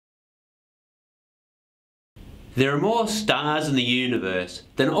There are more stars in the universe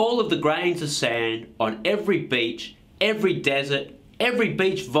than all of the grains of sand on every beach, every desert, every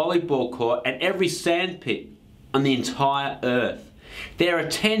beach volleyball court and every sandpit on the entire Earth. There are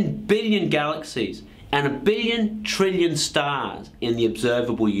 10 billion galaxies and 1 billion trillion stars in the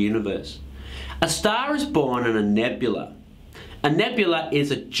observable universe. A star is born in a nebula. A nebula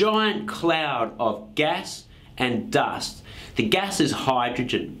is a giant cloud of gas and dust. The gas is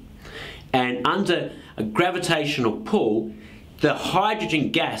hydrogen, and under a gravitational pull, the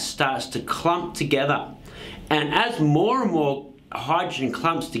hydrogen gas starts to clump together. And as more and more hydrogen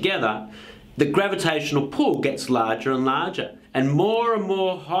clumps together, the gravitational pull gets larger and larger. And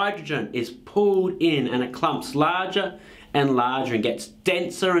more hydrogen is pulled in, and it clumps larger and larger and gets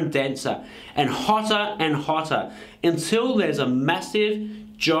denser and denser and hotter until there's a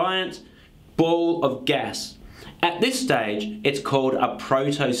massive, giant ball of gas. At this stage, it's called a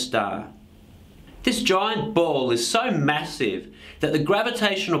protostar. This giant ball is so massive that the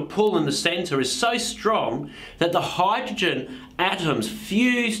gravitational pull in the center is so strong that the hydrogen atoms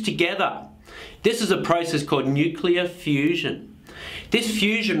fuse together. This is a process called nuclear fusion. This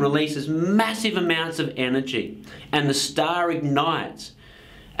fusion releases massive amounts of energy, and the star ignites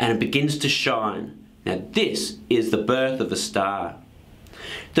and it begins to shine. Now this is the birth of a star.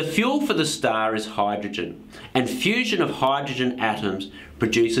 The fuel for the star is hydrogen, and fusion of hydrogen atoms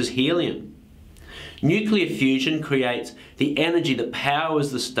produces helium. Nuclear fusion creates the energy that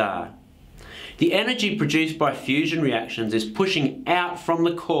powers the star. The energy produced by fusion reactions is pushing out from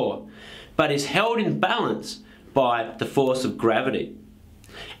the core, but is held in balance by the force of gravity.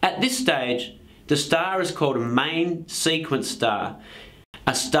 At this stage, the star is called a main sequence star.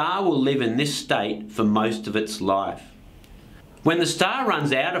 A star will live in this state for most of its life. When the star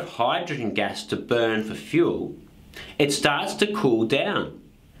runs out of hydrogen gas to burn for fuel, it starts to cool down.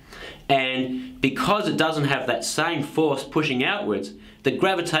 And because it doesn't have that same force pushing outwards, the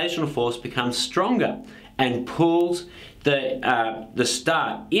gravitational force becomes stronger and pulls the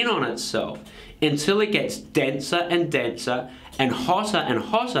star in on itself until it gets denser and denser and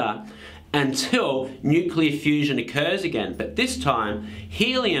hotter until nuclear fusion occurs again. But this time,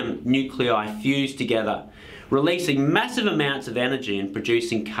 helium nuclei fuse together, releasing massive amounts of energy and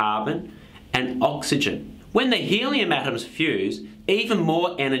producing carbon and oxygen. When the helium atoms fuse, even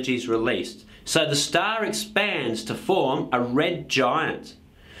more energy is released, so the star expands to form a red giant.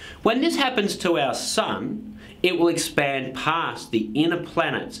 When this happens to our Sun, it will expand past the inner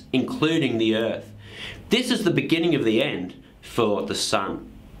planets, including the Earth. This is the beginning of the end for the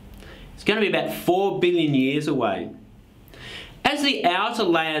Sun. It's going to be about 4 billion years away. As the outer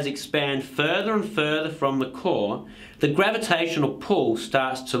layers expand further and further from the core, the gravitational pull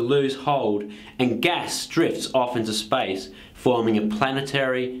starts to lose hold and gas drifts off into space, forming a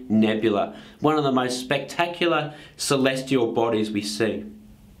planetary nebula, one of the most spectacular celestial bodies we see.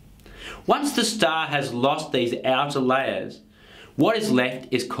 Once the star has lost these outer layers, what is left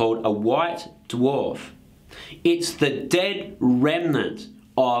is called a white dwarf. It's the dead remnant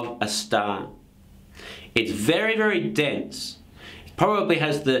of a star. It's very dense. It probably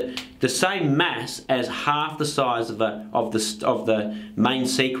has the same mass as half the size of the main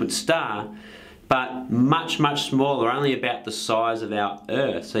sequence star, but much smaller, only about the size of our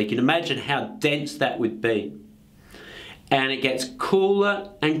Earth. So you can imagine how dense that would be. And it gets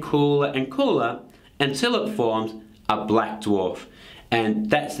cooler and cooler until it forms a black dwarf, and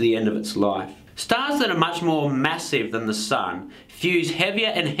that's the end of its life. Stars that are much more massive than the Sun fuse heavier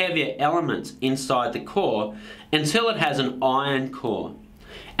and heavier elements inside the core until it has an iron core.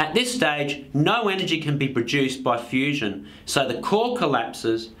 At this stage, no energy can be produced by fusion, so the core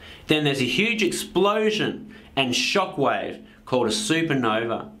collapses, then there's a huge explosion and shock wave called a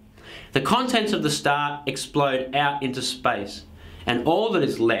supernova. The contents of the star explode out into space, and all that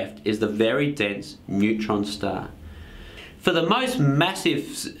is left is the very dense neutron star. For the most massive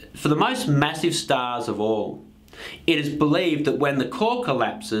stars of all, it is believed that when the core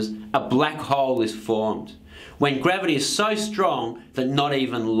collapses, a black hole is formed, when gravity is so strong that not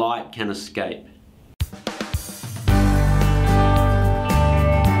even light can escape.